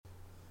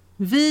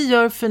Vi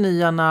gör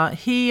Förnyarna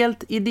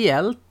helt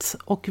ideellt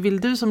och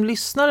vill du som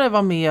lyssnare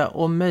vara med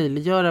och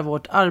möjliggöra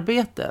vårt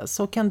arbete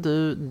så kan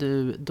du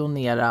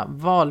donera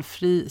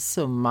valfri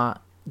summa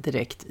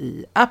direkt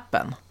i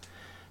appen.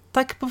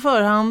 Tack på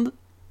förhand!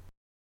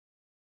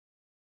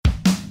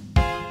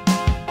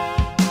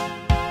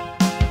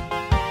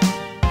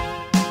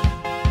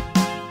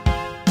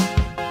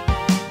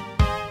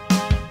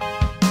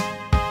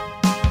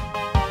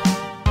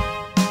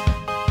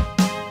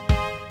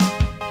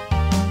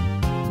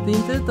 Det är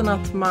inte utan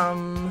att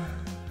man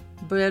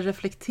börjar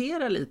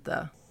reflektera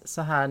lite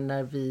så här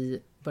när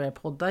vi börjar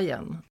podda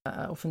igen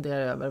och fundera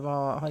över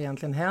vad har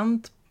egentligen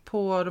hänt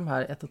på de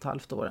här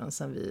 1,5 åren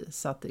sedan vi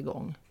satte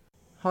igång.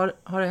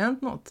 Har det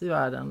hänt något i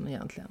världen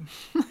egentligen?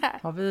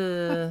 Har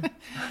vi...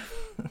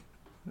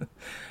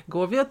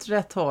 Går vi åt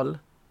rätt håll?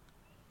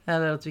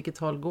 Eller åt vilket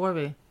håll går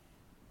vi?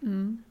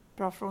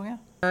 Bra fråga.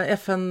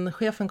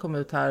 FN-chefen kom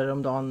ut här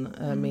om dagen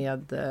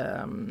med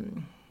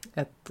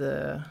ett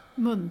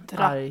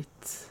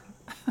argt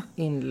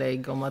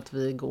inlägg om att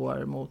vi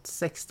går mot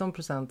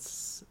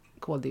 16%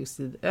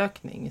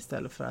 koldioxidökning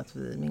istället för att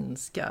vi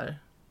minskar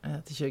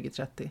till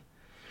 2030.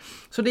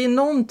 Så det är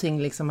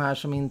någonting liksom här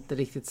som inte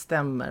riktigt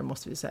stämmer,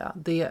 måste vi säga.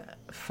 Det är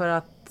för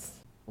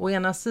att å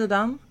ena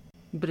sidan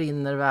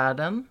brinner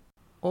världen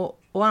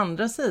och å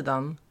andra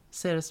sidan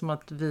så är det som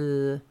att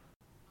vi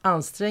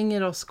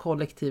anstränger oss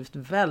kollektivt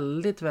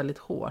väldigt, väldigt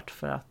hårt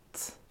för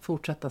att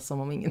fortsätta som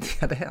om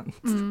ingenting hade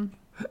hänt.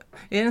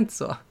 Är det inte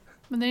så?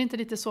 Men är det inte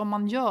lite så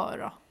man gör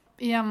då?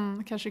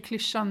 Igen, kanske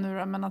klyschan nu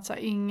då, men att så här,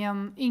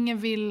 ingen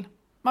vill...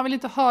 Man vill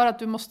inte höra att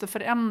du måste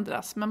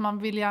förändras, men man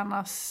vill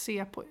gärna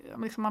se på...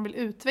 Liksom man vill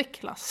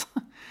utvecklas.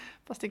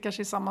 Fast det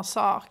kanske är samma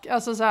sak.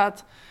 Alltså så här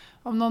att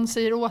om någon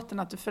säger åt en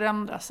att du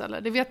förändras,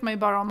 eller det vet man ju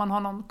bara om man har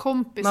någon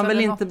kompis. Man vill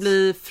eller inte något.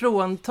 Bli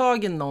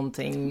fråntagen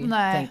någonting,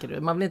 Nej. tänker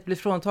du. Man vill inte bli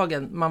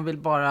fråntagen, man vill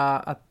bara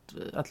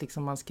att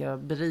liksom man ska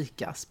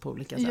berikas på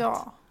olika sätt.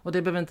 Ja. Och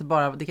det behöver inte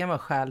bara, det kan vara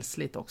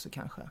själsligt också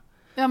kanske.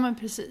 Ja, men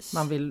precis.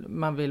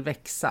 Man vill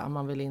växa,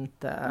 man vill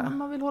inte... Ja,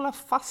 man vill hålla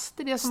fast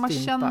i det som man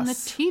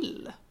känner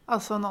till.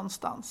 Alltså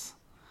någonstans.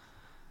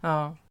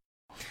 Ja,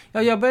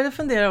 jag började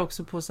fundera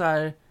också på så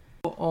här,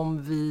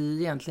 om vi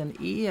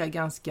egentligen är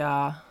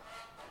ganska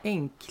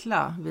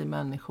enkla, vi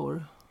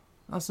människor.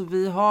 Alltså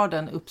vi har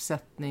den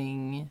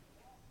uppsättning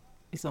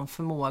liksom,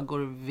 förmågor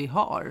vi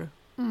har.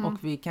 Och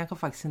vi kanske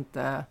faktiskt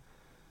inte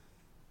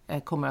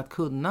kommer att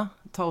kunna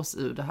ta oss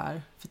ur det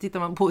här. För tittar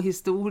man på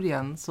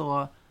historien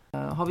så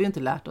har vi ju inte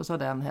lärt oss av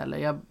den heller.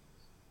 Jag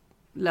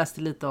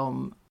läste lite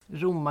om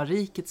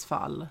romarrikets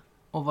fall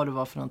och vad det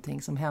var för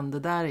någonting som hände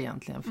där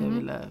egentligen. För jag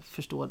ville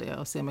förstå det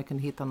och se om jag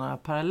kunde hitta några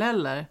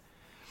paralleller.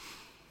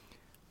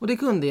 Och det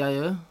kunde jag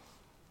ju.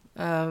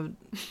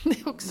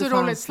 Det är också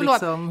roligt, förlåt.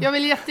 Liksom... Jag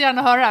vill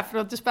jättegärna höra det här för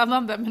att det är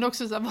spännande. Men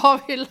också så här, vad har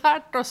vi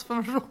lärt oss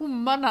från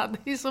romarna?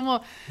 Det är som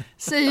att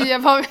säga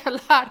vad vi har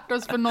lärt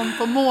oss för någon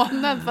på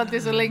månen för att det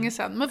är så länge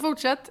sedan. Men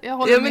fortsätt, jag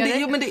håller med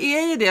dig. Jo, men det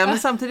är ju det. Men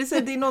samtidigt så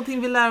är det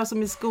någonting vi lär oss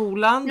om i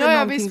skolan. Det är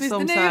någonting visst.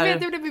 Som Nej, så här, jag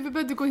vet, vi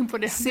behöver inte gå in på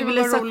det.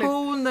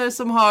 civilisationer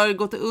som har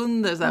gått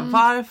under. Så här,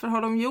 varför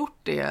har de gjort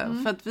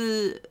det? För att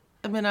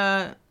jag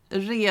menar...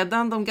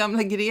 Redan de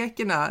gamla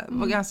grekerna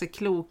var ganska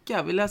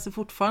kloka. Vi läser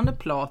fortfarande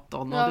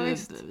Platon. Ja,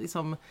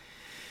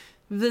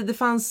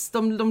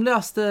 och de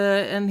löste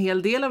en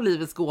hel del av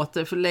livets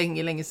gåtor för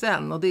länge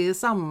sedan. Och det är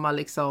samma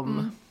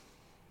liksom...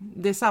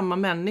 Det är samma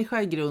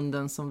människa i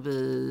grunden som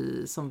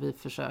vi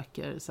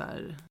försöker så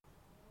här,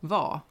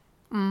 vara.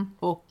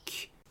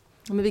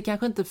 Men vi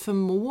kanske inte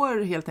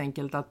förmår helt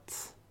enkelt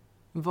att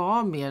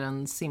vara mer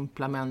än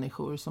simpla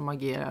människor som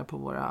agerar på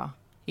våra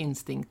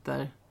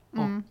instinkter.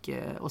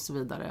 Och så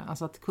vidare.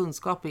 Alltså att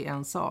kunskap är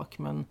en sak,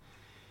 men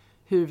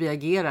hur vi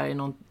agerar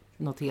är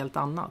något helt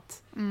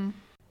annat.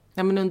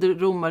 Ja, men under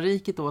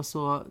romarriket då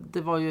så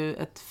det var ju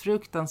ett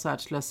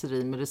fruktansvärt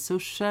slöseri med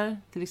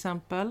resurser till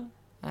exempel.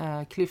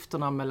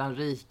 Klyftorna mellan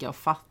rika och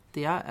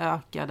fattiga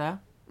ökade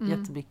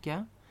jättemycket.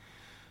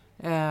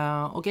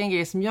 Och en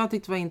grej som jag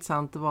tyckte var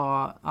intressant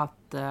var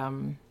att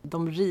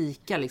de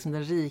rika, liksom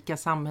den rika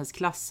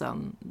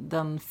samhällsklassen,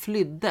 den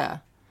flydde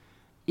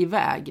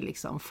iväg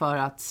liksom, för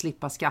att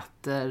slippa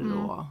skatter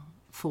och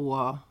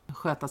få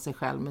sköta sig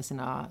själv med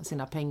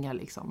sina pengar.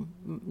 Liksom.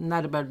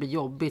 När det började bli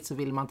jobbigt så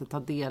ville man inte ta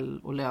del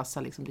och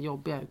lösa liksom, det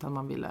jobbiga, utan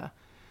man ville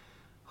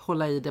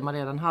hålla i det man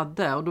redan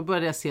hade. Och då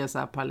började jag se så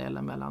här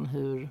paralleller mellan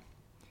hur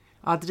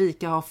att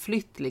rika har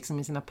flytt liksom,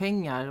 i sina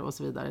pengar och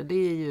så vidare. Det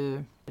är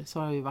ju, så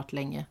har det ju varit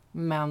länge.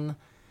 Men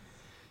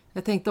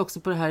jag tänkte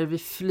också på det här, vi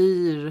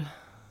flyr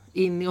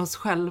in i oss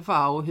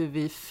själva och hur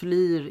vi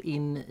flyr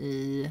in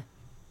i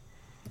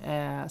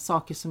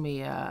saker som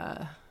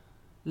är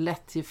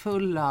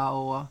lättjefulla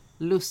och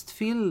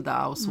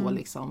lustfyllda och så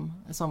liksom,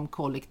 som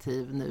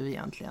kollektiv nu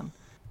egentligen.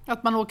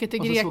 Att man åker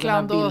till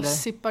Grekland och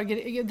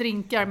sippar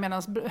drinkar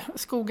medan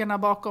skogarna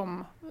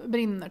bakom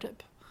brinner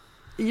typ.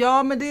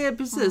 Ja, men det är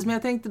precis. Men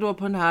jag tänkte då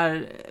på den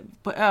här,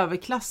 på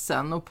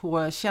överklassen och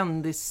på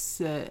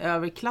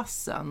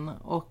kändisöverklassen.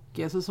 Och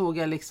så såg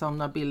jag liksom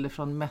några bilder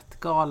från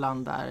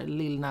Met-galan där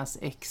Lil Nas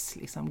X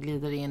liksom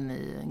glider in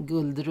i en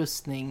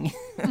guldrustning.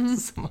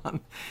 Som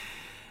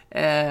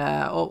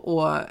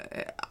och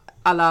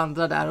alla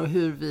andra där och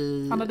hur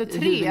vi... Han hade 3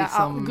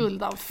 liksom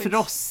guldoutfits.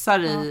 Frossar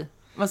i...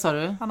 Vad sa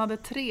du? Han hade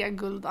 3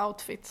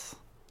 guldoutfits.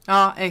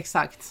 Ja,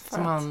 exakt.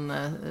 Som han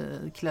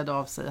klädde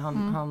av sig.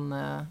 Han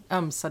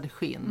ömsade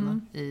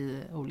skinn i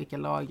olika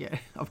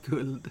lager av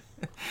guld.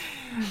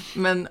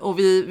 Och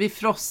vi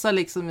frossar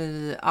liksom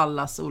i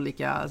allas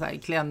olika så här,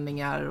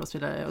 klänningar och så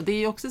vidare. Och det är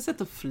ju också ett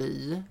sätt att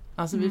fly.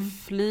 Alltså vi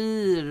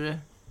flyr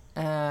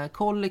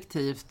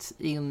kollektivt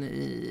in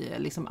i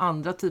liksom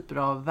andra typer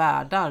av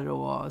världar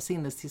och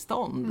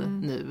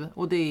sinnestillstånd nu.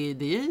 Och det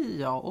är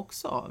jag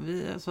också.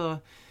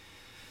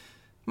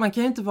 Man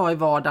kan ju inte vara i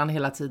vardagen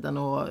hela tiden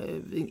och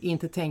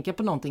inte tänka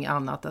på någonting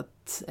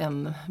annat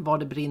än vad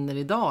det brinner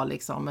idag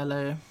liksom.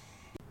 Eller,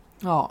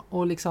 ja,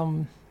 och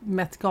liksom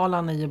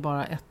Met-galan är ju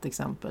bara ett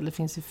exempel. Det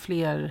finns ju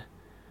fler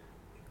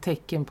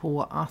tecken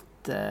på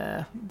att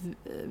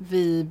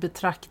vi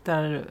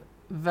betraktar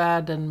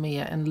världen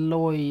med en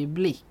loj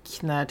blick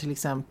när till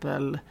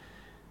exempel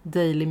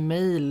Daily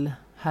Mail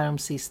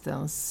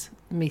häromsistens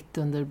mitt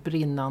under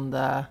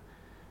brinnande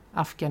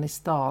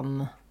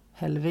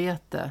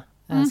Afghanistan-helvete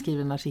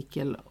skriver en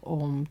artikel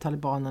om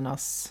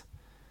talibanernas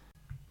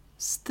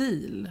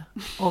stil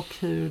och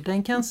hur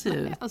den kan se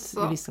ut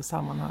i vissa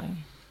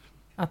sammanhang.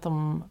 Att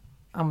de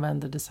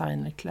använder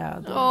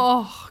designerkläder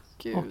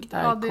Gud. och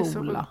är det är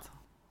coola.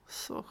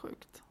 Så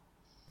sjukt.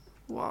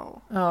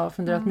 Wow. Jag har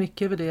funderat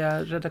mycket över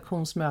det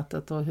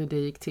redaktionsmötet och hur det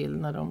gick till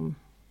när de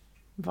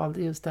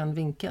valde just den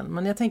vinkeln.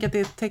 Men jag tänker att det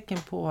är ett tecken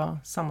på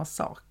samma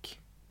sak.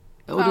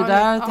 Och det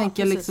där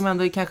tänker jag liksom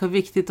ändå är kanske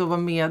viktigt att vara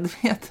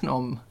medveten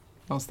om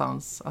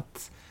någonstans.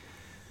 Att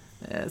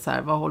så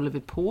här, vad håller vi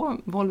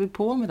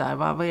på med där?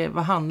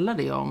 Vad handlar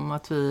det om?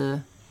 Att vi...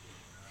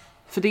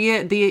 För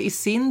det i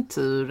sin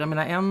tur, jag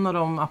menar en av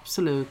de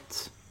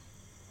absolut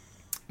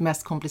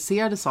mest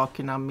komplicerade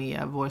sakerna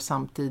med vår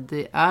samtid,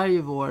 det är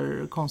ju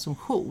vår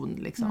konsumtion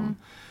liksom.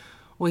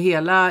 Och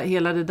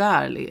hela det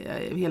där,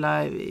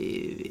 hela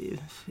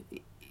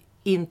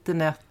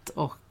internet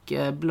och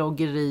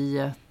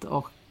bloggeriet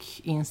och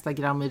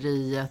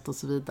instagrammeriet och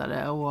så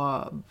vidare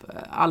och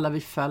alla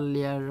vi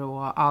följer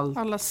och allt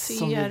alla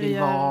som vi vill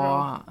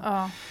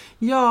vara.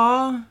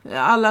 Ja,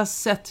 alla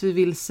sätt vi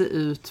vill se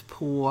ut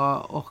på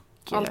och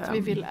allt vi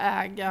vill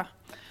äga.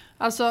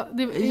 Alltså,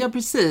 ja,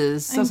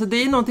 precis. Alltså,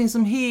 det är någonting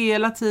som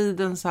hela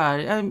tiden så här...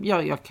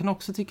 Jag kan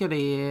också tycka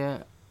det är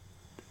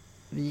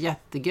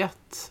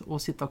jättegött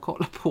att sitta och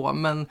kolla på.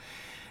 Men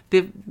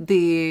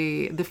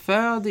det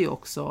föder ju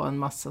också en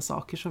massa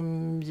saker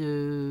som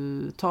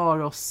ju tar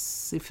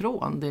oss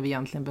ifrån det vi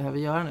egentligen behöver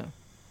göra nu.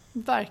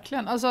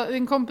 Verkligen. Alltså,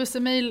 en kompis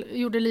till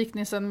mig gjorde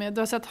liknelsen med...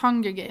 Du har sett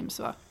Hunger Games,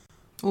 va?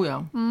 Oh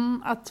ja.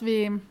 Att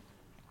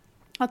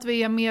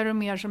vi är mer och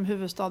mer som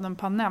huvudstaden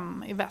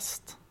Panem i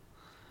väst.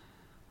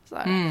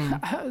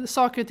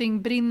 Saker och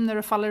ting brinner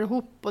och faller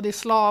ihop och det är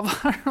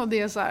slavar och det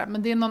är så här,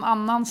 men det är någon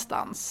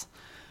annanstans.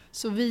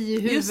 Så vi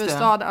i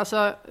huvudstaden,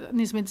 alltså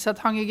ni som inte sett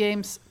Hunger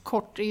Games,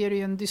 kort är det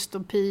ju en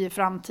dystopi i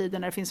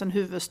framtiden där det finns en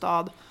huvudstad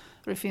och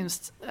det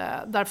finns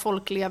där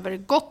folk lever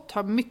gott,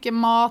 har mycket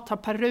mat, har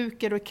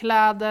peruker och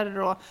kläder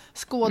och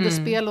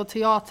skådespel och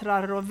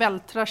teatrar och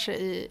vältrar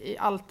sig i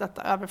allt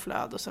detta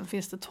överflöd. Och sen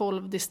finns det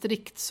 12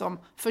 distrikt som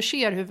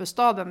förser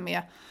huvudstaden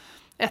med.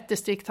 Ett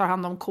distrikt har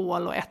hand om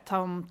kol och ett har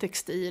om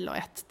textil och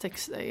ett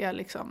är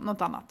liksom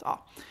något annat.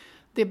 Ja,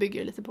 det bygger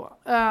det lite på.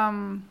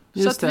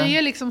 Så att vi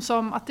är liksom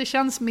som att det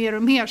känns mer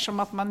och mer som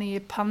att man är i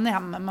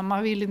Panem, men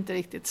man vill inte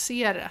riktigt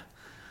se det.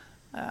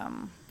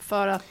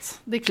 För att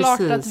det är klart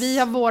att vi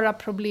har våra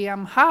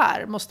problem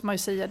här, måste man ju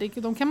säga.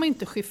 De kan man ju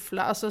inte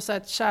skyffla. Alltså så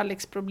ett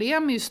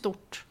kärleksproblem är ju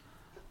stort,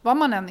 vad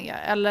man än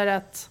är. Eller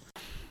ett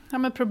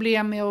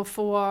problem med att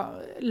få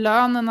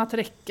lönen att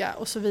räcka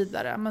och så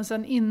vidare. Men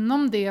sen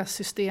inom det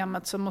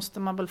systemet så måste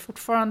man väl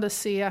fortfarande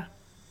se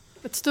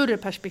ett större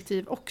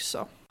perspektiv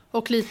också.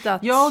 Och lite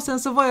att... Ja, och sen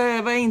så vad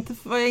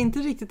jag inte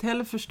riktigt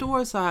heller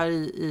förstår så här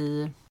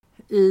i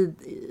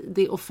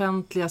det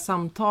offentliga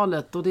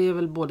samtalet, och det är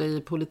väl både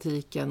i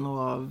politiken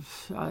och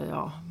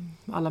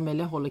alla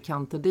möjliga håll och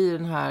kanter, det är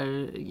den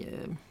här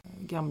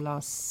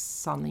gamla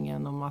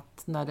sanningen om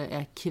att när det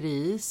är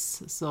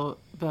kris så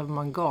behöver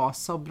man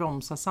gasa och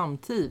bromsa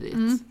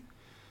samtidigt.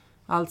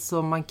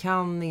 Alltså man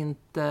kan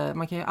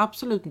ju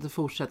absolut inte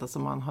fortsätta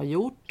som man har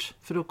gjort,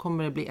 för då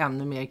kommer det bli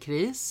ännu mer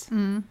kris.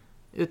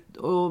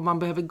 Och man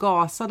behöver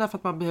gasa därför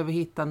att man behöver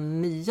hitta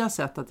nya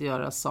sätt att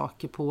göra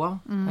saker på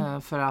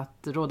för att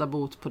råda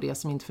bot på det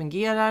som inte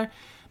fungerar.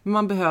 Men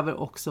man behöver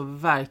också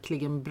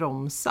verkligen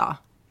bromsa.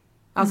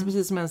 Alltså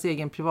precis som ens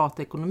egen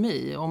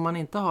privatekonomi. Om man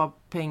inte har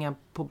pengar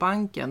på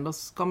banken, då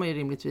ska man ju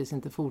rimligtvis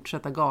inte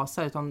fortsätta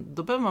gasa, utan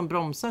då behöver man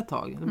bromsa ett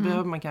tag. Då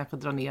behöver man kanske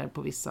dra ner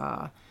på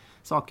vissa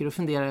saker och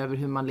fundera över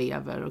hur man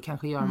lever och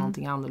kanske göra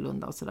någonting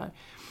annorlunda och sådär.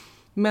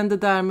 Men det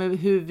där med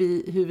hur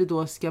vi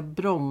då ska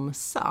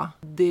bromsa,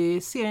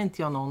 det ser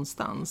inte jag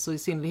någonstans. Och i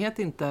synnerhet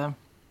inte,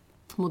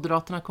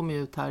 Moderaterna kom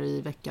ju ut här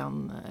i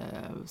veckan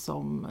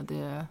som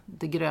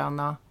det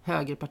gröna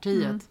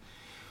högerpartiet.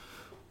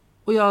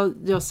 Och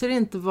jag ser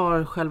inte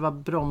var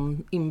själva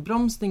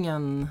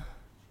inbromsningen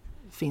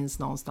finns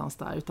någonstans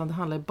där, utan det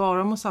handlar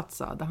bara om att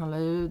satsa. Det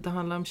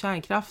handlar om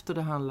kärnkraft och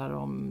det handlar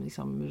om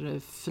liksom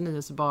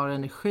förnyelsebar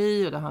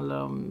energi och det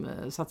handlar om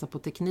satsa på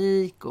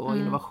teknik och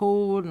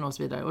innovation och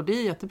så vidare. Och det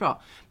är jättebra.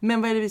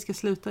 Men vad är det vi ska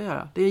sluta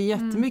göra? Det är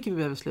jättemycket vi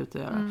behöver sluta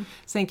göra.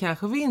 Sen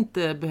kanske vi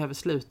inte behöver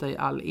sluta i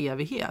all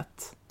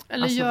evighet.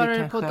 Eller alltså göra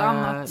det på ett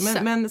annat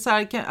sätt. Men så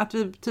här, att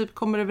vi typ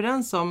kommer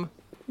överens om.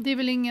 Det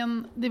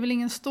är väl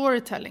ingen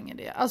storytelling i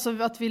det.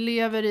 Alltså att vi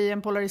lever i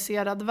en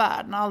polariserad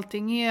värld. När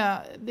allting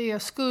det är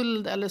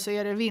skuld eller så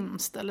är det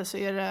vinst. Eller så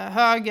är det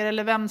höger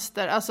eller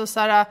vänster. Alltså så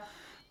här,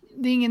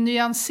 det är ingen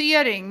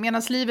nyansering.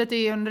 Medan livet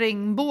är en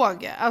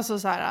regnbåge. Alltså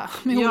så här,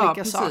 med olika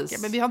precis.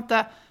 Saker. Men vi har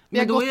inte...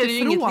 Men då är det ju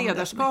inget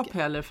ledarskap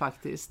heller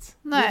faktiskt.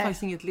 Nej. Det är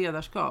faktiskt inget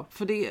ledarskap.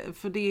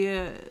 För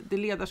det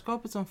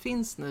ledarskapet som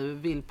finns nu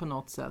vill på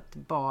något sätt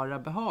bara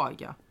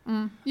behaga.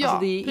 Ja,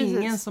 alltså det är precis.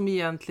 ingen som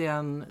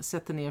egentligen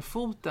sätter ner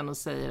foten och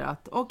säger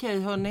att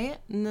okej, hörni,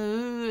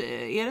 nu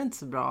är det inte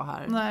så bra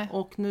här. Nej.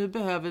 Och nu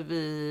behöver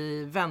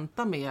vi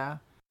vänta med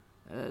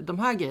de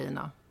här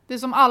grejerna. Det är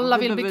som alla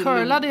vill bli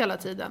curlade hela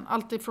tiden.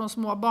 Allt ifrån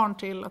små barn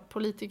till att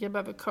politiker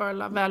behöver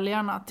curla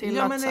väljarna till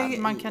att så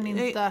här, man kan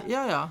inte...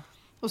 Ja.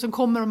 Och så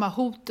kommer de här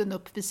hoten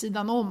upp vid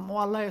sidan om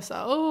och alla är så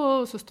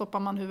här, så stoppar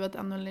man huvudet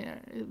ännu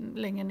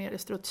längre ner i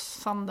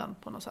strutssanden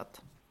på något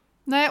sätt.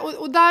 Nej,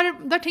 och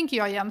där tänker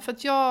jag igen, för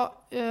att jag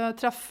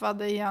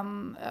träffade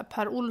igen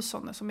Per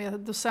Olsson som är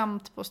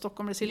docent på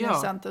Stockholm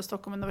Resilience Center,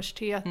 Stockholm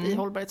universitet i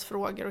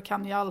hållbarhetsfrågor och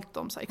kan ju allt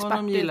om så här,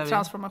 expert i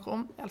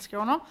transformation. Jag älskar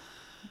honom.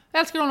 Jag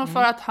älskar honom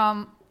för att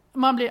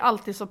man blir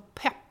alltid så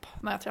pepp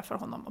när jag träffar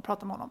honom och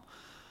pratar med honom.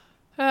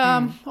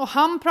 Och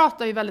han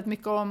pratar ju väldigt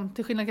mycket om,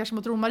 till skillnad kanske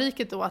mot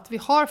romarriket då, att vi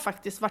har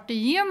faktiskt varit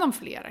igenom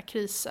flera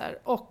kriser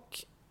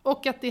och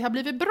att det har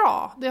blivit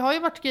bra. Det har ju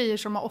varit grejer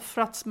som har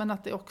offrats men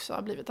att det också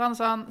har blivit.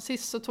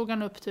 Sist så tog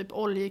han upp typ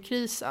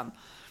oljekrisen.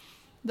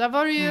 Där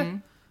var det ju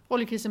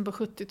oljekrisen på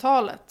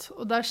 70-talet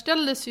och där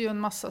ställdes ju en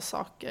massa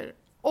saker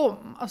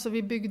om. Alltså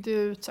vi byggde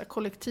ut så här,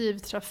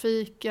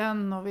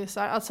 kollektivtrafiken och vi så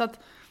här, alltså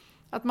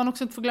att man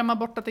också inte får glömma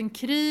bort att en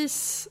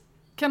kris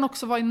kan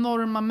också vara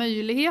enorma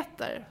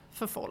möjligheter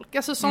för folk.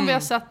 Alltså som vi har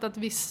sett att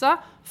vissa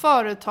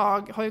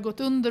företag har ju gått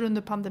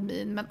under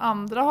pandemin men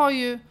andra har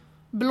ju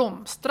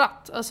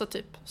blomstrat. Alltså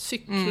typ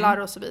cyklar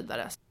och så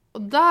vidare.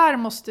 Och där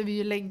måste vi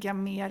ju lägga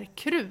mer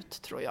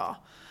krut tror jag.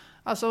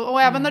 Alltså,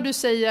 och även när du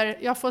säger,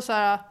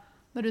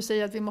 när du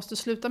säger att vi måste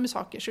sluta med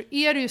saker så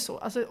är det ju så.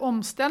 Alltså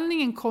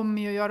omställningen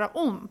kommer ju att göra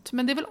ont.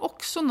 Men det är väl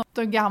också något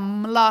av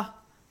gamla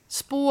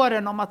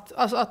spåren om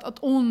att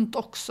ont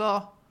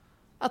också...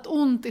 Att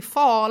ont är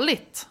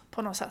farligt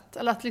på något sätt.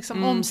 Eller att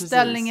liksom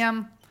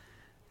omställningen... Precis.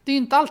 Det är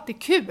ju inte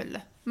alltid kul.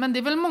 Men det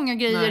är väl många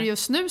grejer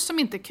just nu som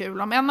inte är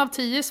kul. Om 1 av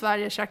 10 i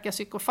Sverige käkar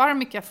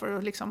psykofarmika för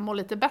att liksom må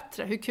lite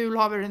bättre. Hur kul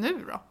har vi det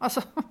nu då?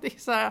 Alltså det är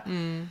så här...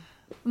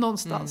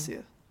 Någonstans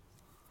ju.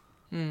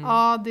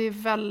 Ja, det är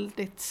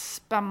väldigt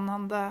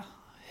spännande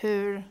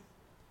hur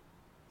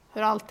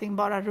allting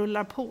bara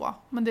rullar på.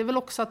 Men det är väl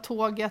också att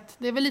tåget...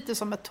 Det är väl lite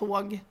som ett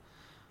tåg,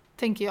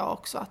 tänker jag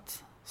också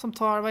att... Som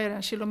tar,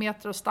 en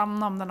kilometer och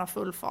stanna om den har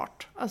full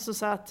fart. Alltså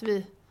så att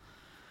det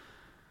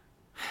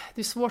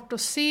är svårt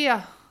att se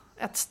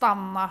ett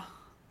stanna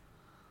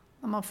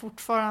när man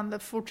fortfarande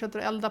fortsätter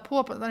att elda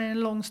på. När det är en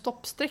lång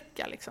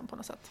stoppsträcka liksom på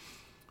något sätt.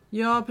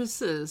 Ja,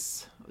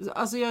 precis.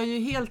 Alltså jag är ju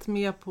helt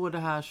med på det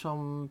här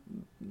som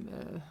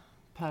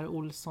Per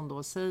Olsson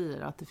då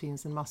säger. Att det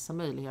finns en massa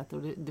möjligheter.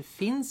 Och det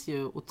finns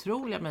ju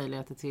otroliga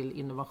möjligheter till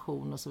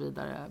innovation och så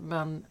vidare.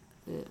 Men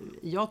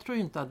jag tror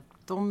inte att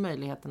de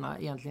möjligheterna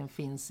egentligen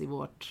finns i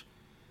vårt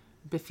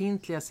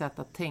befintliga sätt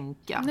att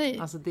tänka. Nej.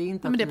 Alltså det är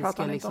inte att vi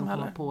ska liksom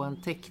komma på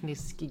en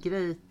teknisk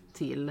grej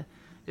till.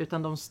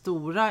 Utan de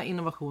stora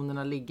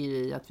innovationerna ligger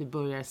i att vi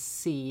börjar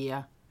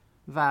se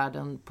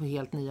världen på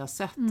helt nya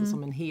sätt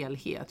som en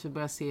helhet. Vi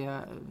börjar se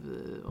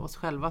oss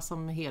själva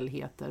som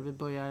helheter. Vi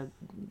börjar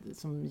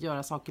som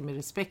göra saker med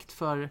respekt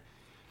för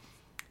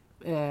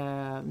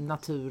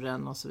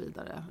naturen och så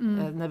vidare.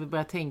 När vi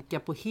börjar tänka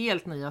på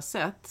helt nya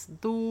sätt,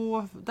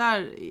 då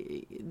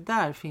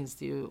där finns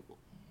det ju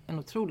en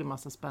otrolig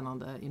massa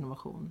spännande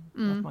innovation.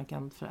 Att man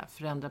kan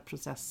förändra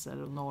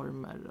processer och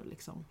normer och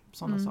liksom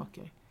sådana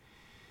saker.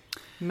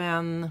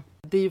 Men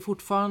det är ju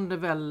fortfarande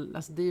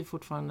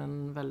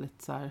en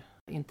väldigt så här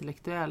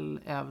intellektuell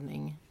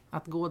övning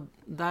att gå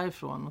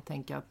därifrån och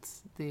tänka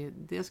att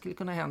det skulle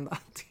kunna hända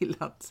till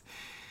att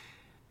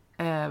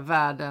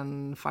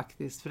världen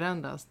faktiskt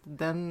förändras.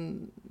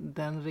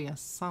 Den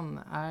resan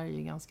är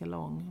ju ganska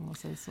lång, om man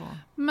säger så.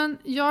 Men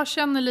jag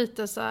känner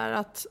lite så här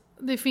att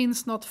det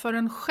finns något för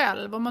en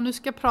själv. Om man nu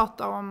ska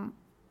prata om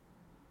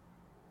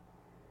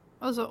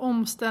alltså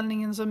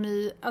omställningen som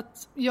i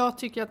att jag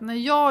tycker att när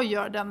jag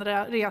gör den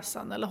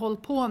resan eller håller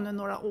på nu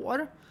några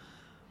år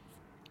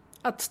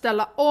att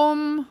ställa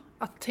om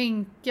att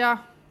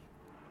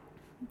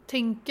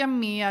tänka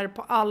mer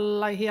på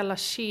alla i hela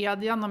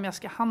kedjan om jag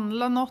ska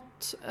handla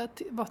något.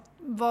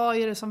 Vad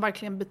är det som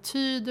verkligen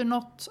betyder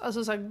något?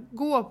 Alltså så här,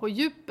 gå på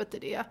djupet i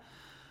det.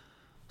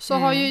 Så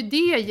har ju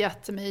det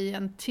gett mig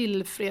en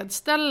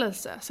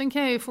tillfredsställelse. Sen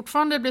kan jag ju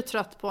fortfarande bli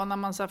trött på när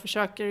man så här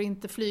försöker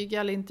inte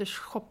flyga eller inte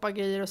shoppa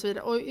grejer och så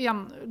vidare. Och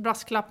igen,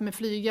 brasklapp med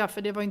flyga,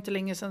 för det var inte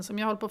länge sedan som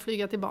jag höll på att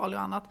flyga till Bali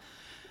och annat.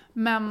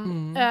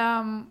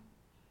 Men,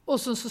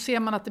 och så ser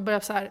man att det börjar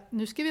så här,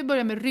 nu ska vi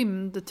börja med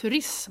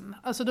rymdturism.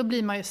 Alltså då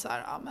blir man ju så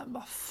här, ja men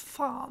vad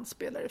fan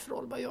spelar det för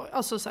roll vad jag...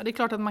 Alltså så här, det är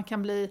klart att man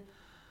kan bli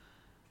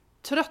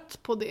trött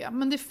på det.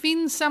 Men det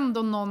finns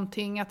ändå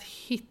någonting att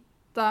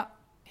hitta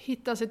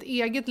sitt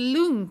eget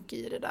lunk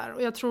i det där.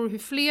 Och jag tror hur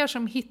fler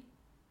som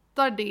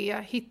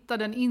hittar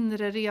den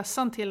inre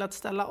resan till att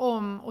ställa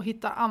om och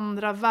hittar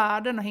andra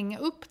värden att hänga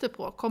upp det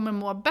på, kommer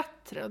må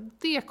bättre. Och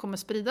det kommer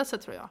sprida sig,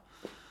 tror jag.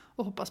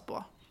 Och hoppas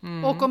på.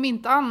 Och om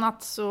inte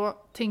annat så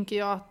tänker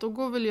jag att då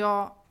går väl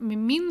jag med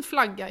min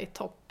flagga i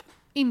topp.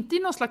 Inte i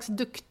någon slags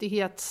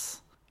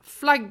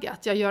duktighetsflagga,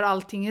 att jag gör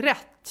allting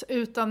rätt.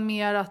 Utan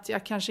mer att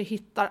jag kanske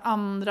hittar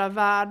andra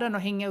värden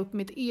och hänga upp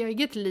mitt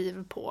eget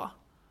liv på.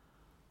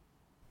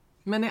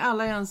 Men är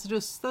alla ens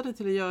rustade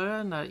till att göra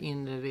den där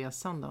inre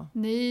resan då?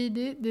 Nej,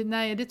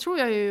 det tror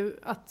jag ju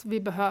att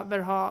vi behöver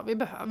ha. Vi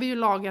behöver ju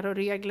lagar och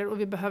regler och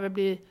vi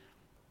behöver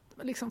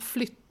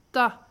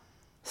flytta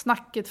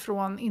snacket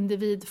från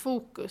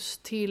individfokus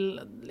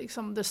till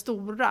liksom det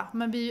stora.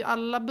 Men vi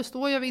alla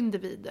består ju av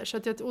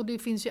individer. Och det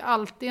finns ju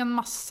alltid en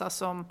massa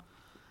som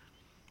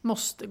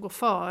måste gå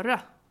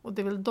före. Och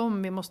det är väl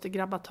de vi måste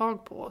grabba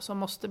tag på, som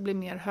måste bli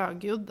mer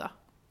högljudda.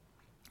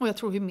 Och jag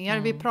tror hur mer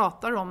vi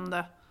pratar om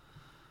det,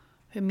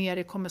 hur mer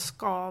det kommer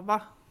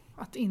skava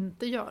att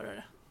inte göra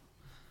det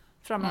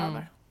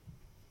framöver.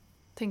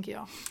 Tänker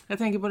jag. Jag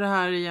tänker på det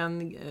här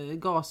igen,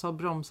 gasa och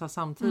bromsa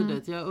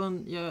samtidigt. Jag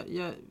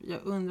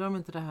undrar om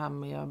inte det här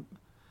med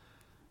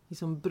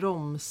liksom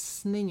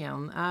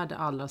bromsningen är det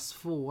allra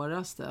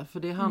svåraste. För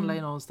det handlar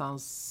ju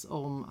någonstans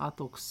om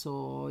att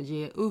också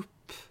ge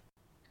upp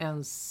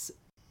ens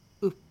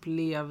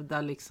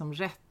upplevda liksom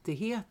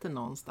rättigheter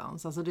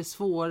någonstans. Alltså det är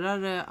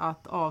svårare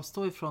att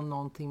avstå ifrån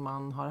någonting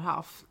man har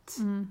haft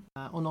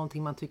och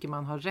någonting man tycker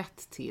man har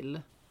rätt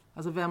till.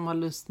 Alltså vem har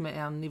lust med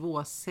en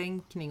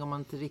nivåsänkning om man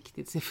inte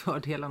riktigt ser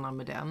fördelarna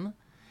med den?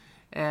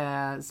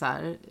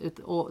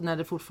 Och när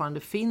det fortfarande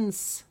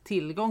finns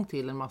tillgång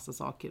till en massa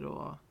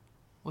saker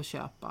att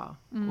köpa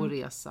och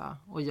resa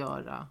och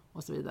göra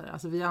och så vidare.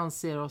 Alltså vi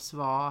anser oss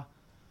vara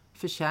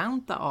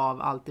förtjänta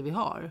av allt det vi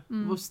har.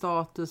 Vår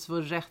status,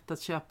 vår rätt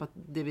att köpa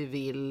det vi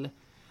vill,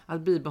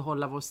 att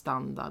bibehålla vår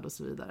standard och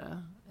så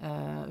vidare.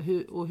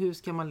 Hur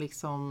ska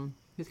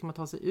man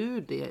ta sig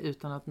ur det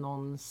utan att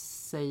någon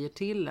säger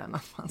till en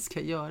att man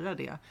ska göra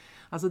det?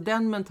 Alltså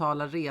den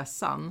mentala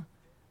resan,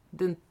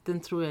 den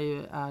tror jag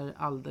ju är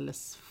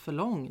alldeles för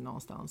lång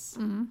någonstans.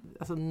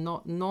 Alltså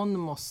någon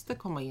måste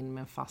komma in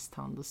med en fast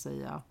hand och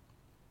säga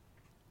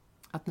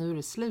att nu är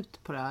det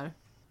slut på det här.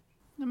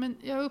 Ja, men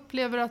jag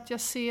upplever att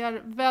jag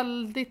ser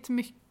väldigt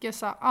mycket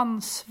så här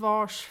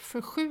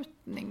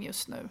ansvarsförskjutning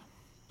just nu.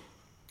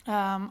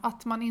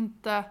 Att man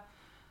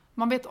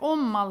vet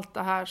om allt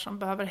det här som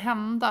behöver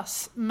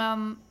händas,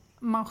 men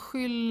man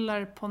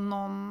skyller på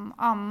någon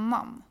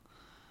annan.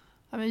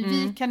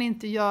 Vi kan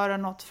inte göra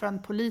något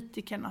förrän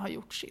politikerna har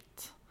gjort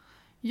sitt.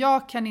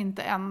 Jag kan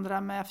inte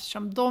ändra mig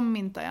eftersom de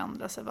inte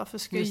ändrar sig. Varför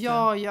ska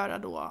jag göra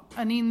då?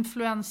 En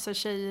influencer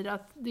säger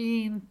att det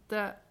är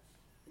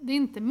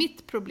inte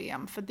mitt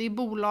problem, för det är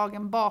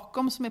bolagen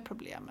bakom som är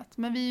problemet.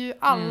 Men vi är ju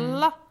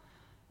alla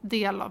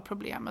del av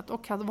problemet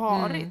och har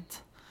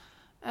varit.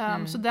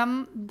 Så det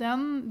är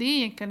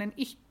egentligen en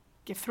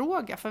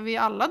icke-fråga, för vi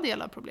är alla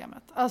del av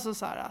problemet. Alltså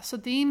så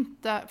det är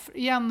inte,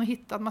 igen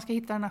att man ska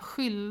hitta den här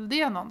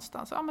skyldiga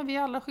någonstans. Ja, men vi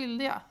är alla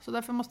skyldiga, så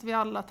därför måste vi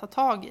alla ta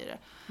tag i det.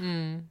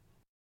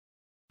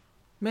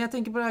 Men jag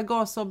tänker på det här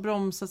gasa och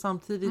bromsa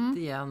samtidigt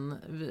igen.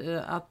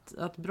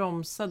 Att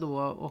bromsa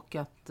då och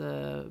att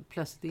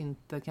plötsligt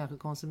inte kanske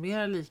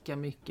konsumera lika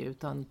mycket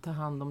utan ta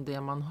hand om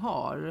det man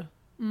har.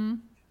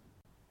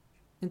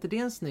 Är inte det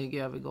en snygg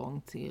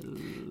övergång till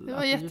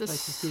att du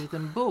faktiskt skrivit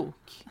en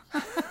bok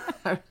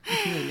här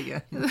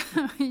nyligen?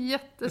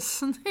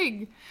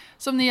 Jättesnygg.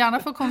 Som ni gärna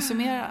får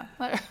konsumera.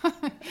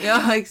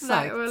 Ja, exakt.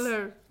 Nej, eller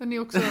hur? Men ni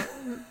också...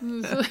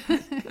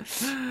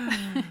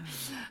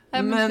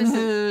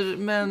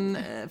 Men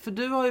för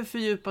du har ju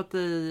fördjupat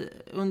dig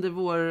under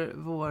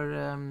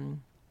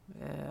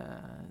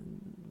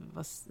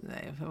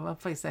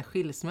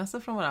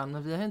skilsmässa från varandra.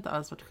 Vi har inte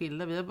alls varit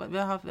skilda. Vi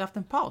har haft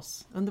en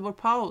paus. Under vår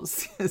paus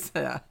ska jag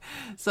säga,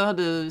 så har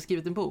du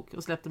skrivit en bok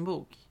och släppt en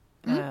bok.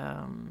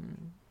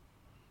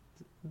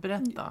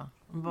 Berätta.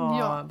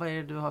 Vad är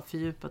det du har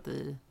fördjupat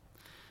dig i?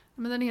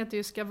 Men den heter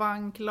ju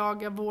Skavank,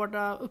 laga,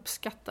 vårda,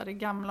 uppskatta det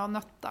gamla och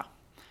nötta.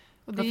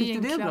 Och Var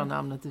fick du det bra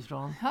namnet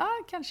ifrån? Ja,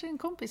 kanske en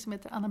kompis som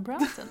heter Anna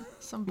Branson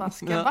som bara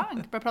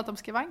börjar prata om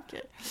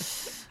skavanker.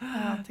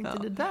 Jag tänkte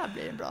det där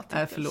blir en bra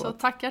titel. Så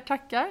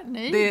tackar.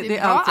 Nej, det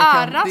är bra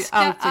ära. Det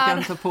är allt jag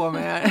kan ta på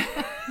mig här.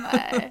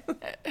 Nej,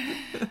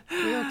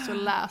 jag har också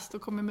läst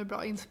och kommit med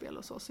bra inspel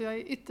och så jag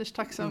är ytterst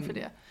tacksam för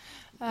det.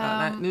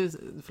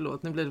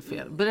 Förlåt, nu blev det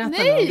fel. Berätta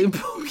om din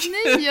bok.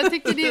 Nej, jag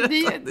tycker det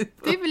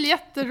är väl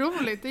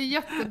jätteroligt. Det är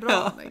jättebra.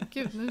 Ja.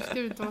 Gud, nu ska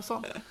det inte vara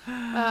sånt.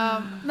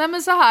 Nej,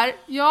 men så här.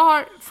 Jag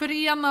har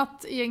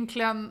förenat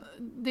egentligen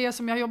det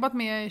som jag har jobbat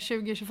med i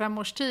 20-25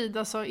 års tid.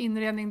 Alltså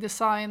inredning,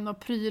 design och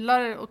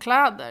prylar och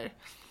kläder.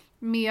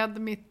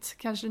 Med mitt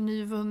kanske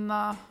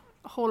nyvunna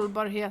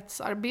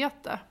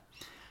hållbarhetsarbete.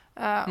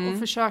 Och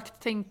försökt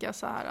tänka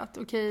så här att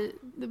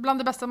bland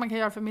det bästa man kan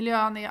göra för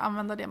miljön är att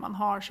använda det man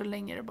har så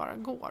länge det bara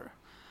går.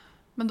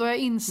 Men då har jag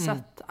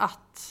insett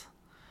att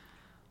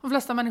de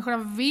flesta människorna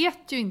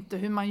vet ju inte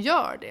hur man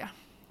gör det.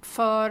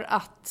 För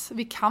att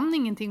vi kan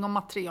ingenting om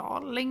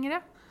material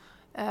längre.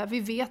 Vi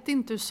vet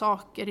inte hur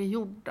saker är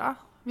gjorda.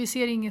 Vi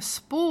ser inget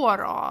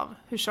spår av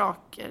hur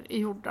saker är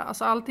gjorda.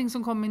 Alltså allting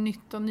som kommer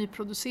nytt och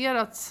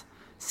nyproducerats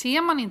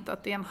ser man inte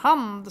att det är en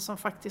hand som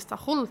faktiskt har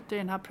hållit i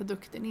den här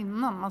produkten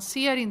innan. Man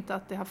ser inte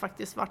att det har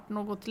faktiskt varit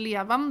något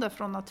levande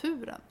från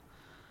naturen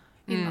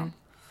innan.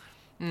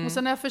 Och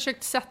sen har jag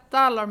försökt sätta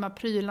alla de här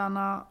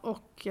prylarna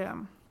och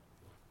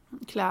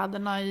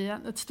kläderna i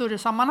ett större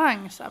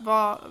sammanhang. Så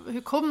här,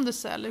 hur kom det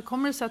sig? Eller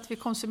kommer det sig att vi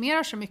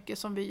konsumerar så mycket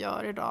som vi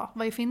gör idag?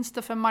 Vad finns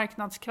det för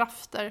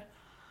marknadskrafter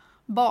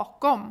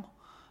bakom?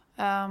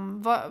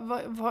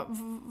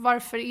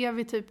 Varför är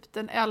vi typ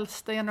den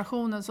äldsta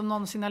generationen som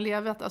någonsin har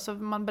levat? Alltså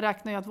man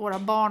beräknar ju att våra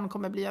barn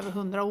kommer bli över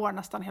 100 år,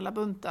 nästan hela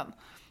bunten.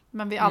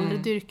 Men vi har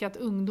aldrig dyrkat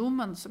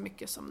ungdomen så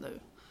mycket som nu.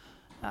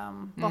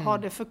 Vad har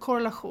det för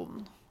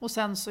korrelation? Och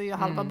sen så är ju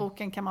halva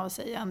boken, kan man väl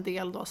säga, en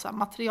del då, så här,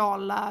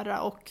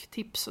 materiallära och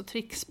tips och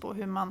tricks på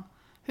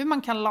hur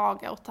man kan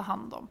laga och ta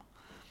hand om.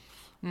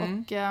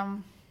 Och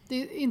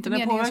det är inte den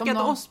har meningen påverkat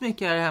som oss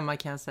mycket här hemma,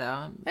 kan jag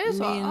säga. Är det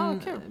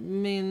så? Kul.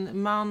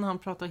 Min man, han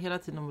pratar hela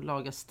tiden om att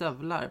laga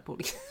stövlar på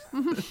olika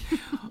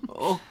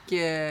och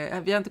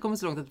vi har inte kommit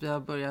så långt att vi har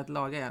börjat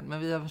laga än, men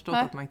vi har förstått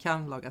att man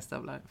kan laga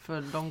stövlar,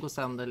 för de går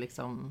sönder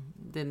liksom,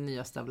 det är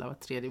nya stövlar var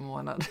 3:e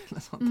månad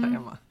eller sånt där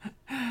hemma.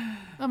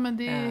 Ja, men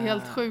det är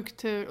helt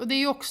sjukt hur, och det är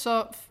ju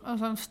också,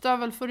 alltså en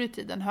stövel förr i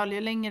tiden höll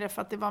ju längre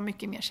för att det var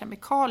mycket mer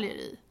kemikalier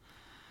i.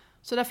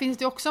 Så där finns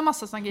det också en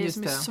massa sådana grejer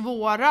som är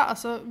svåra.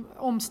 Alltså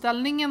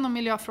omställningen och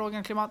miljöfrågan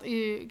och klimat är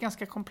ju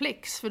ganska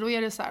komplex. För då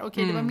är det så här,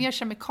 det var mer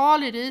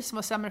kemikalier i som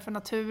var sämre för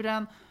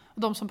naturen.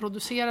 Och de som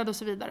producerade och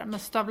så vidare. Men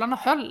stövlarna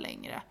höll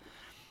längre.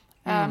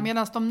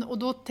 Och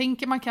då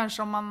tänker man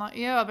kanske om man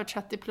är över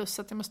 30 plus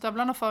att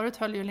stövlarna förut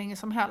höll ju länge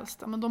som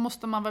helst. Men då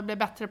måste man väl bli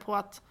bättre på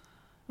att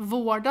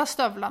vårda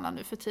stövlarna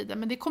nu för tiden.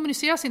 Men det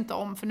kommuniceras inte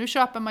om, för nu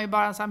köper man ju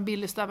bara en sån här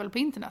billig stövel på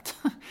internet.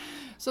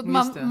 Så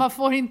att man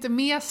får inte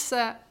med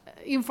sig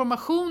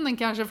informationen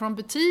kanske från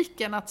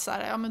butiken att så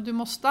här, men du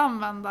måste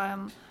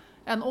använda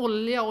en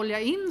olja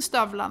in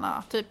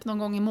stövlarna typ någon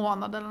gång i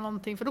månaden eller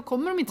någonting, för då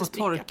kommer de inte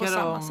spricka på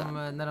samma sätt.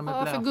 När de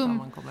är blöta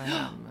man kommer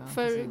hem.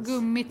 För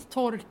gummit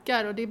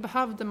torkar, och det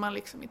behövde man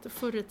liksom inte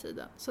förr i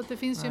tiden. Så att det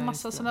finns ju en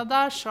massa sådana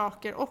där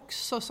saker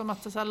också, som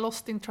att det är så här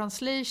lost in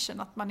translation,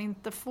 att man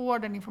inte får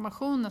den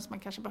informationen som man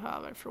kanske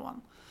behöver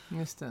från.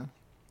 Just det.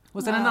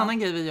 Och sen en annan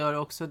grej vi gör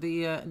också,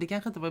 det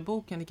kanske inte var i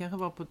boken, det kanske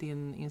var på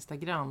din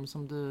Instagram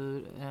som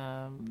du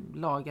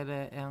lagade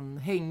en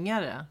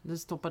hängare. Du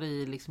stoppade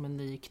i liksom en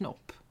ny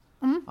knopp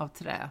av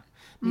trä.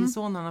 Min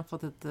son, han har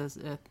fått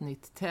ett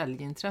nytt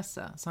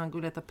täljintresse, så han går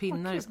och letar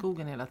pinnar i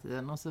skogen hela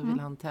tiden och så vill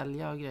han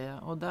tälja och greja.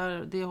 Och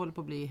det håller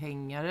på att bli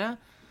hängare.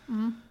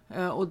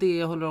 Och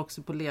det håller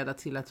också på att leda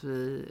till att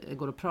vi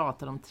går och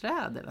pratar om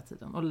träd hela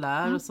tiden och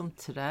lär oss om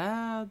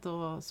träd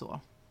och så.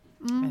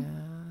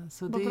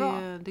 Så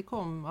det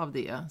kom av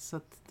det. Så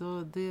att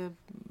det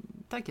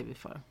tackar vi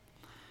för.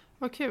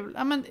 Vad kul.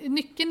 Ja, men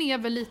nyckeln är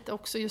väl lite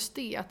också just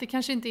det. Att det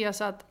kanske inte är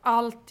så att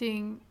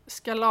allting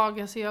ska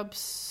lagas i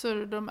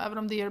absurdum, även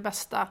om det är det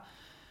bästa.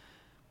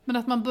 Men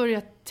att man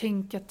börjar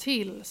tänka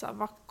till. Så här,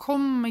 var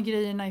kommer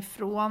grejerna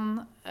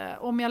ifrån?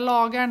 Om jag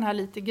lagar den här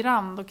lite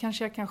grann, då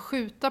kanske jag kan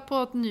skjuta på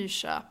ett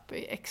nyköp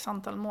i x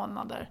antal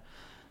månader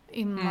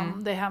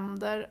innan det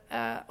händer.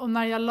 Och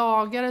när jag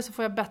lagar det så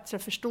får jag bättre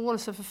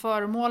förståelse för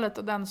föremålet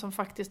och den som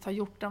faktiskt har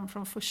gjort den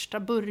från första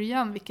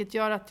början, vilket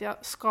gör att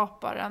jag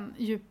skapar en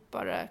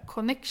djupare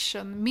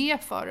connection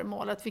med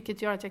föremålet,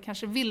 vilket gör att jag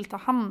kanske vill ta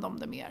hand om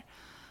det mer.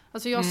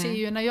 Alltså jag ser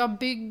ju när jag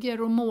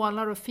bygger och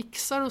målar och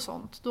fixar och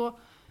sånt, då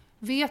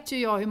vet ju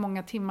jag hur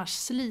många timmars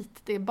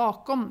slit det är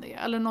bakom det.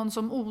 Eller någon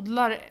som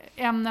odlar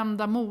en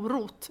enda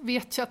morot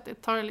vet ju att det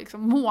tar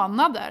liksom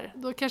månader.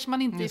 Då kanske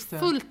man inte är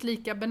fullt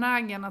lika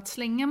benägen att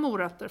slänga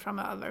morötter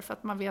framöver, för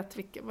att man vet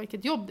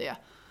vilket jobb det är.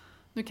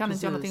 Nu kan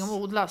inte jag någonting om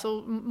odla,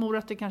 så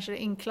morötter kanske är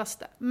det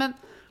enklaste. Men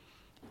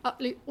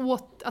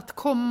att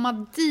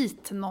komma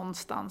dit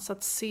någonstans,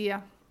 att se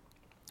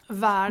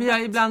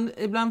värdet. Men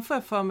ibland får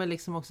jag för mig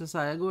liksom också så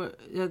här,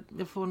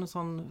 jag får någon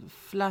sån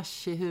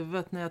flash i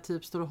huvudet när jag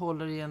typ står och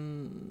håller i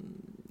en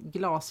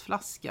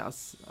glasflaska,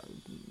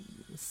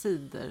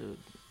 cider,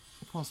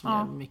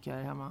 konsumerar mycket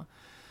här hemma.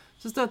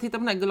 Så står jag och tittar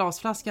på den här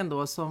glasflaskan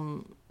då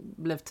som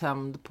blev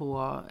tömd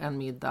på en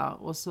middag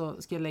och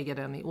så ska jag lägga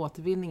den i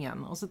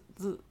återvinningen. Och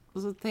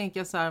så tänker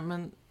jag så här,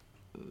 men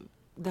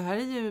det här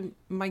är ju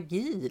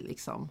magi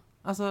liksom.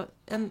 Alltså,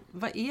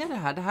 vad är det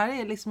här? Det här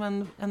är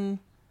liksom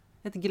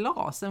ett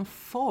glas, en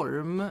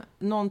form,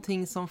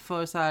 någonting som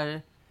för så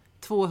här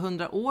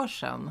 200 år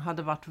sedan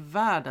hade varit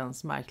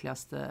världens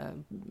märkligaste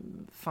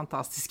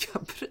fantastiska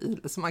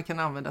pryl som man kan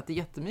använda till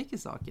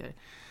jättemycket saker.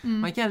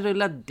 Man kan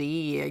rulla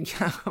deg,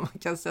 man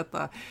kan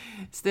sätta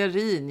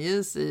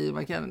stearinljus i,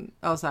 man kan,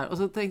 ja, så här. Och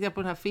så tänkte jag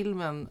på den här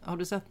filmen, har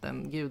du sett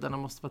den? Gudarna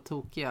måste vara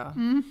tokiga.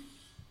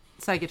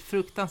 Säkert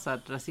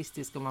fruktansvärt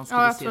rasistisk om man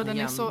skulle se den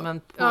igen. Men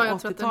på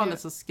 80-talet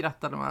så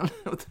skrattade man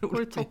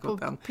otroligt mycket åt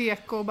den.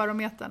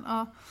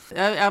 PK-barometern,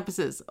 Ja,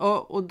 precis.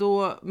 Och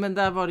då, men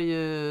där var det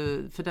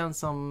ju, för den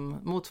som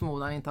mot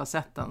förmodan inte har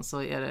sett den,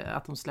 så är det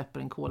att de släpper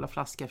en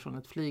kolaflaska från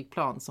ett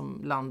flygplan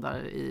som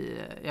landar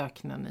i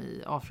öknen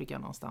i Afrika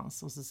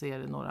någonstans. Och så ser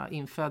det några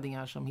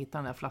infödingar som hittar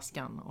den där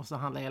flaskan. Och så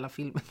handlar hela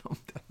filmen om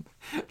den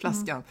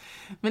flaskan.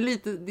 Men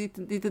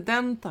lite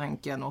den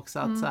tanken också,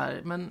 att så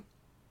här, men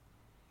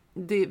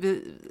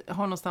vi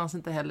har någonstans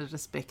inte heller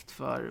respekt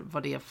för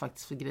vad det är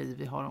faktiskt för grejer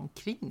vi har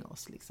omkring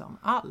oss liksom,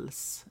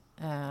 alls.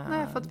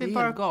 Nej, för att det vi är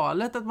bara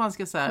galet att man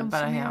ska så här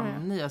bära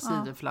hem nya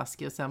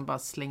ciderflaskor och sen bara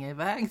slänga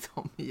iväg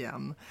dem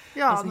igen.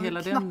 Ja, alltså,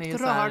 hela den är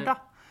knappt rörda.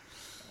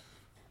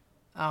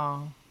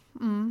 Ja.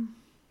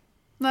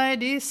 Nej,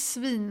 det är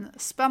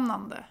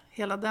svinspännande,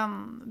 hela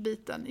den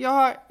biten.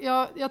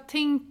 Jag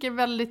tänker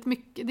väldigt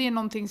mycket, det är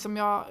någonting som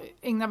jag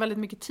ägnar väldigt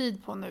mycket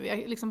tid på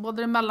nu. Liksom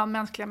både det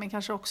mellanmänskliga, men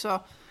kanske också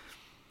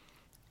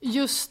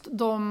just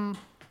de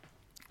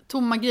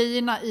tomma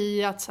grejerna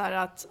i att, så här,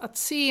 att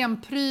se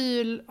en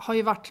pryl har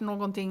ju varit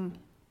någonting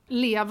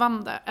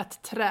levande,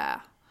 ett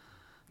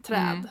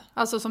träd.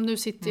 Alltså som nu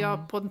sitter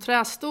jag på en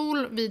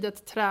trästol vid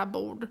ett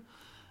träbord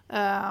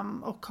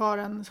och har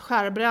en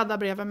skärbräda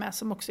bredvid mig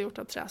som också är gjort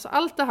av trä. Så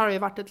allt det här har ju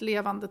varit ett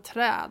levande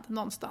träd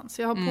någonstans.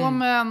 Jag har på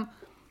mig en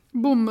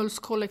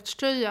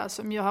bomullskollektröja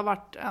som ju har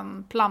varit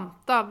en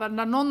planta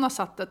där någon har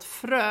satt ett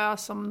frö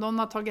som någon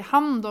har tagit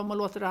hand om och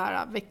låter det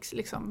här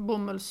liksom,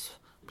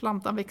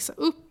 bomullsplantan växa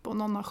upp, och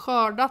någon har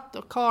skördat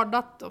och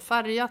kardat och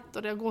färgat,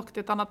 och det har gått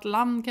till ett annat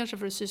land kanske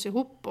för att sys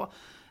ihop och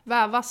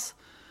vävas.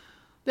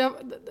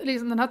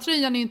 Liksom, den här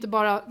tröjan är ju inte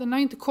bara, den har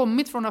ju inte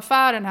kommit från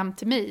affären hem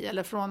till mig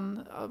eller från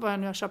vad jag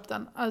nu har köpt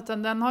den,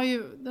 utan den har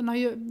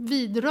ju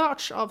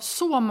vidrörts av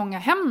så många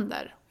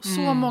händer,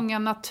 så många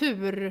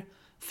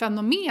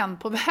naturfenomen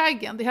på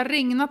vägen. Det har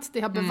regnat,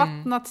 det har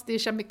bevattnats, det är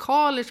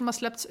kemikalier som har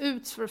släppts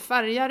ut för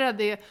färgare,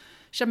 det är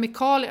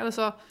kemikalier,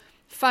 alltså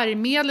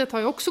färgmedlet har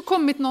ju också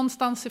kommit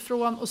någonstans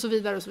ifrån, och så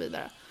vidare och så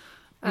vidare.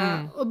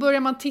 Och börjar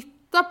man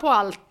titta på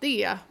allt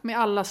det med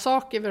alla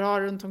saker vi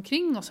har runt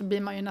omkring oss, så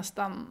blir man ju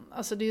nästan,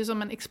 alltså det är ju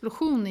som en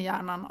explosion i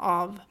hjärnan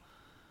av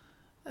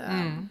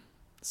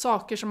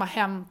saker som har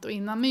hänt och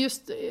innan, men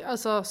just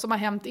alltså som har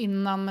hänt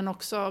innan, men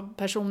också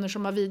personer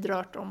som har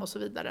vidrört dem och så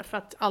vidare, för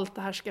att allt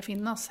det här ska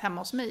finnas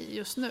hemma hos mig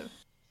just nu.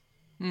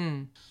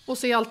 Och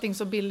så är allting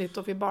så billigt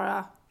och vi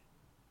bara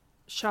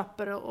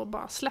köper det och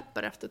bara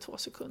släpper efter 2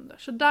 sekunder.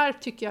 Så där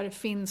tycker jag det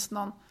finns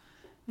någon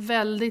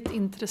väldigt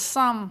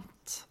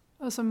intressant,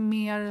 alltså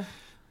mer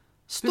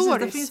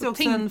stories. Det finns ju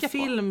också en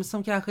film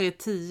som kanske är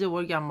 10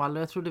 år gammal,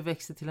 och jag tror det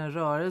växer till en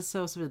rörelse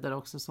och så vidare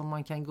också, som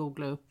man kan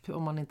googla upp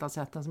om man inte har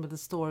sett den, som heter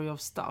Story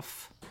of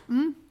Stuff.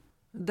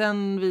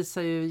 Den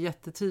visar ju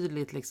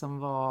jättetydligt liksom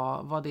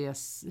vad det är,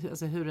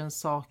 alltså hur en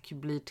sak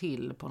blir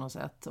till på något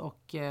sätt,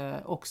 och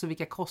också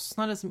vilka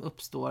kostnader som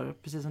uppstår,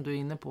 precis som du är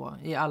inne på,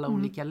 i alla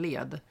olika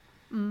led.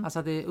 Alltså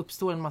att det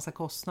uppstår en massa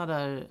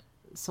kostnader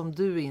som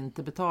du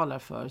inte betalar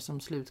för som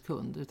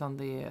slutkund, utan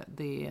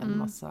det är en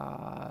massa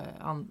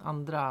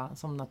andra,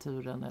 som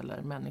naturen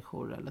eller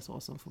människor eller så,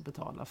 som får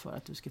betala för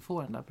att du ska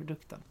få den där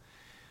produkten.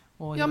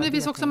 Och ja, men det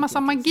finns också en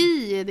massa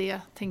magi i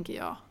det, tänker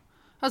jag.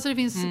 Alltså det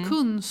finns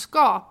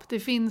kunskap, det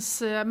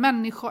finns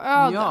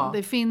människoöden,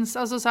 det finns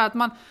alltså så här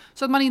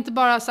att man inte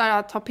bara så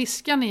här tar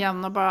piskan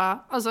igen och bara,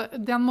 alltså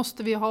den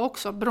måste vi ha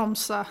också,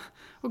 bromsa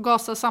och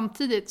gasa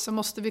samtidigt, så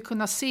måste vi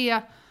kunna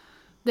se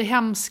det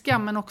hemska,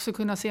 men också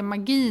kunna se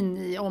magin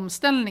i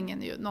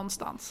omställningen ju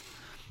någonstans.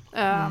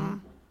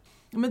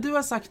 Men du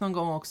har sagt någon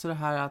gång också det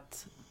här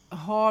att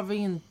har vi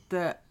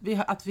inte,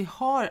 att vi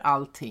har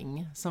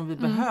allting som vi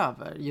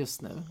behöver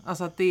just nu.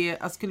 Alltså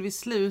att skulle vi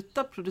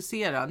sluta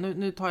producera,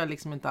 nu tar jag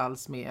liksom inte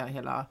alls med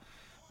hela,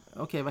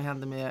 okej, vad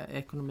händer med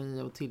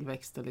ekonomi och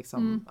tillväxt och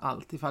liksom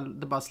allt, ifall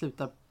det bara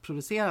slutar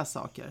producera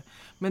saker.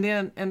 Men det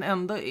är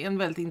ändå en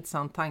väldigt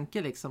intressant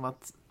tanke liksom,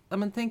 att ja,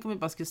 men tänk om vi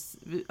bara skulle,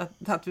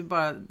 att vi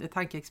bara, ett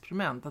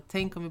tankeexperiment, att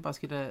tänk om vi bara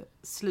skulle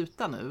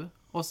sluta nu,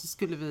 och så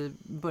skulle vi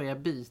börja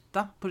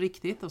byta på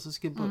riktigt, och så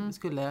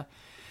skulle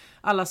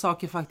alla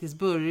saker faktiskt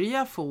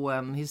börja få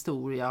en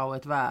historia och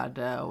ett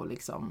värde, och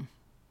liksom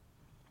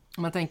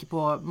Om man tänker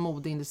på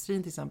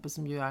modeindustrin till exempel,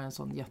 som ju är en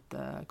sån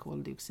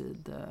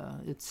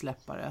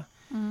jättekoldioxidutsläppare.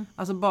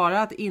 Alltså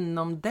bara att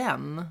inom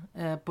den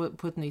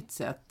på ett nytt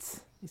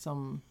sätt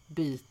liksom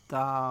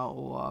byta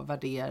och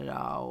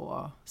värdera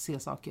och se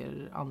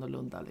saker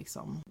annorlunda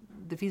liksom.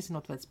 Det finns ju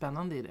något väldigt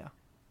spännande i det.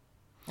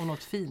 Och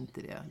något fint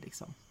i det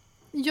liksom.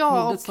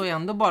 Ja, modet står ju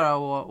ändå bara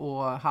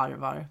och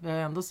harvar. Vi har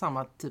ändå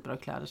samma typer av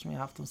kläder som vi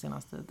har haft de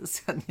senaste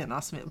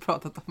decennierna, som vi har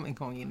pratat om en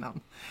gång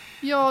innan.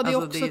 Ja, det är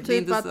alltså, också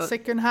typ att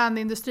second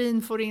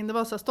hand-industrin får in, det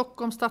var så här,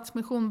 Stockholms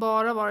Stadsmission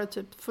bara var det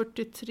typ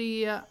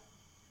 43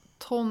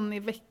 ton i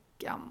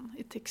veckan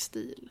i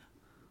textil.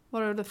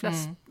 Var det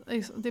flesta,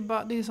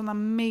 det är sådana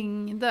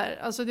mängder.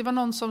 Alltså det var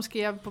någon som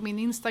skrev på min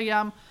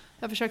Instagram,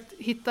 jag har försökt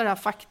hitta det här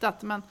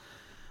faktat men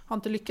har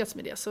inte lyckats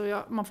med det,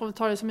 så man får väl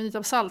ta det som en nytt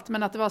av salt,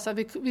 men att det var så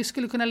här, vi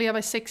skulle kunna leva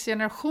i 6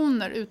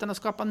 generationer utan att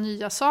skapa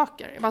nya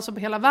saker, alltså på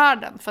hela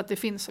världen, för att det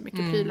finns så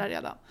mycket prylar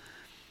redan.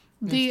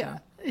 Det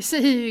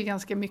säger ju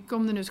ganska mycket,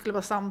 om det nu skulle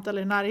vara sant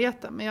eller i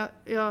närheten, men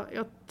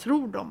jag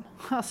tror dem,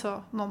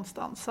 alltså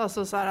någonstans,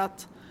 alltså så här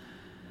att.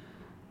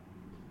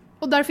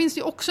 Och där finns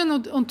det också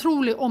en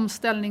otrolig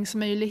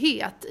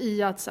omställningsmöjlighet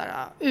i att så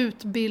här,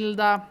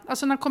 utbilda,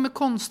 alltså när kommer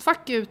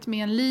Konstfack ut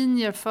med en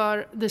linje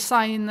för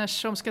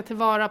designers som ska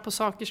tillvara på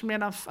saker som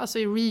redan, alltså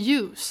i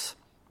reuse,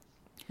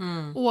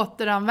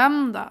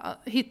 återanvända,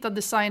 hitta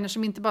designers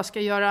som inte bara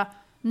ska göra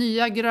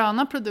nya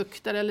gröna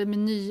produkter eller med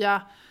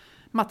nya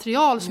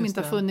material som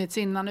inte har funnits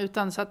innan,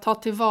 utan så att ta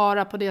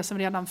tillvara på det som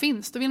redan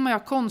finns. Då vill man ju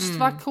ha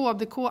Konstfack,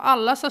 HDK,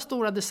 alla så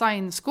stora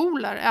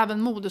designskolor,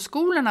 även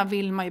modeskolorna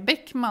vill man ju,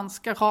 Beckman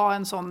ska ha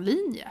en sån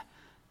linje.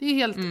 Det är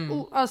helt,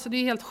 alltså det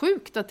är helt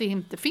sjukt att det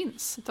inte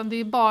finns, utan det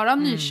är bara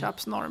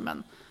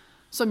nyköpsnormen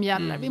som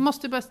gäller. Vi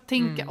måste börja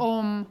tänka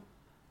om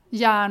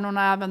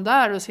hjärnorna även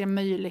där och se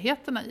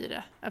möjligheterna i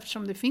det,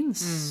 eftersom det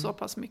finns så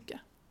pass mycket,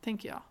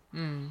 tänker jag.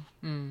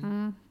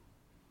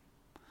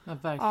 Ja,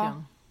 verkligen.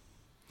 Ja.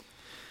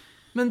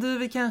 Men du,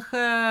 vi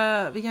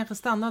kanske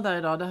stannar där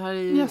idag. Det här är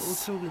ju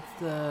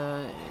otroligt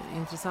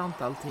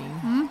intressant allting.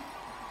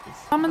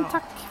 Ja, men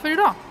tack för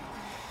idag.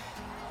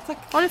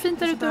 Tack. Ha det fint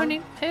där ute,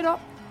 hörni. Hej då.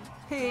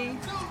 Hej.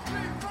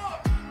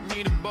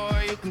 Need a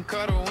boy you can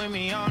cuddle with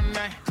me all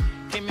night.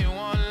 Give me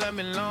one, let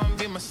me long,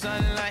 be my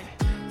sunlight.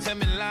 Tell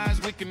me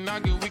lies, we can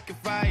argue, we can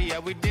fight.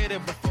 Yeah, we did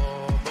it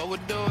before, but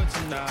we'll do it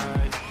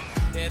tonight.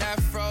 Yeah, that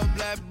fro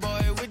black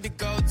boy with the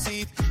gold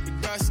teeth.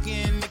 Your dark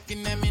skin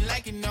looking at me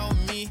like you know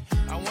me.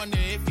 I wonder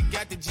if you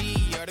got the G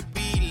or the B.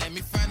 Let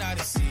me find out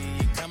and see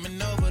you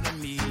coming over to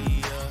me.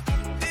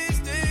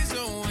 These days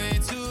are way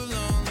too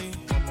lonely.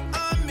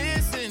 I'm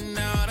missing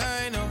out,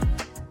 I know.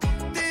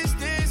 These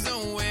days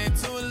are way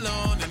too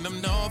alone. And I'm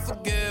not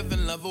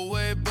forgiving, love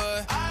away,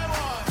 but